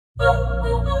Yo,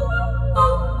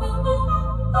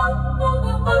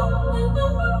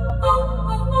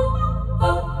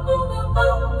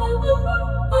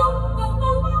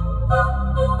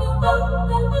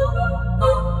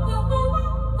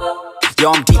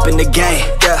 I'm deep in the game,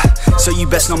 yeah, so you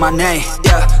best know my name,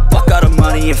 yeah. Fuck all the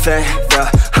money and fame,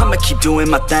 yeah, I'ma keep doing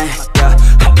my thing, yeah.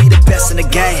 I'll be the best in the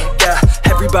game, yeah,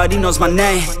 everybody knows my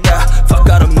name, yeah. Fuck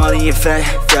all the money and fame,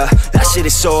 yeah, that shit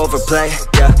is so overplayed,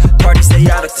 yeah. Parties, they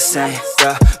all look the same,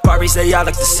 yeah, Barbies, they all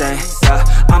look the same, yeah.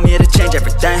 I'm here to change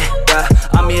everything, yeah,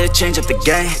 I'm here to change up the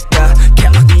game, yeah.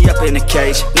 Can't lock me up in a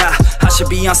cage, nah, I should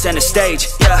be on center stage,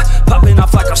 yeah. Popping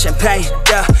off like I'm champagne,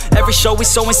 yeah, every show is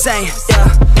so insane,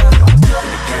 yeah.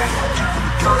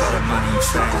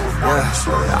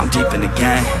 Yeah, I'm deep in the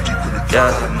game.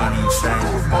 Yeah,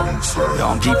 yo,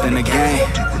 I'm deep in the game.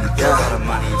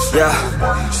 Yeah,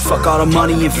 fuck all the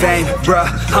money and fame, bruh.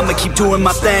 I'ma keep doing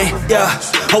my thing. Yeah,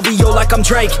 OVO like I'm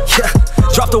Drake. Yeah,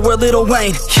 drop the word Lil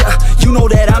Wayne. Yeah, you know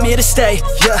that I'm here to stay.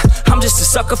 Yeah, I'm just a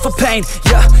sucker for pain.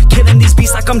 Yeah, killing these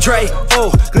beats like I'm Dre.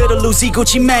 Oh, Little Uzi,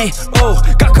 Gucci Mane. Oh,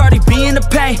 got Cardi B in the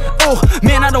pain. Oh,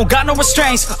 man, I don't got no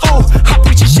restraints. Oh, I'm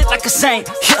preaching shit like a saint.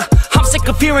 Yeah, I'm sick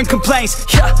of hearing complaints.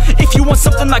 Yeah, if you want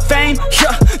something like fame,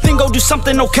 yeah, then go do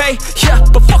something okay. Yeah,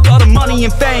 but fuck all the money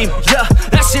and fame. Yeah,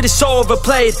 that shit is so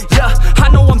overplayed. Yeah, I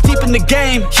know I'm deep in the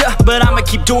game. Yeah, but I'ma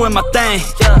keep doing my thing.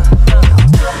 Yeah,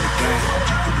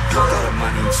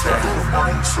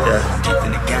 yeah, I'm deep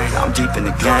in the game. I'm deep in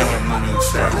the game.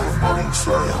 Yeah,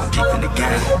 I'm deep in the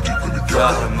game.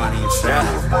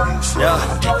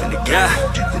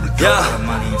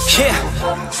 Yeah,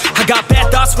 I got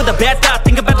bad thoughts with a bad thought.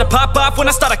 Think about to pop off when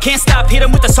I start, I can't stop. Hit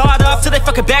them with the sawed off till they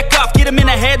fucking back off. Get them in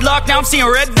a headlock, now I'm seeing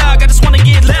red dog. I just wanna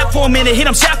get loud for a minute, hit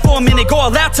them shot for a minute. Go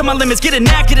all out to my limits, get it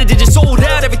now, get it digit sold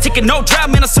out. Every ticket, no drought,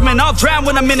 man, I'm swimming, I'll drown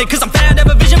when I'm in it. Cause I'm fat, have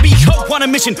a vision, be hope on a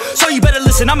mission. So you better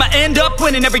listen, I'ma end up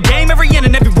winning every game, every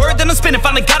inning, every word that I'm spinning.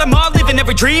 Finally got them all living,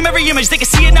 every dream, every image. They can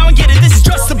see it now and get it, this is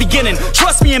just the beginning.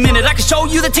 Trust me a minute, I can show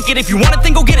you the ticket. If you want it,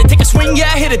 then go get it. Take a swing,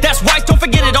 yeah, hit it, that's right, don't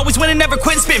forget it. Always winning, never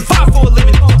quitting, spitting fire for a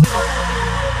living.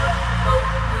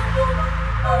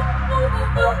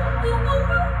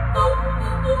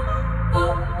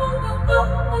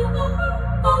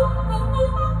 Oh,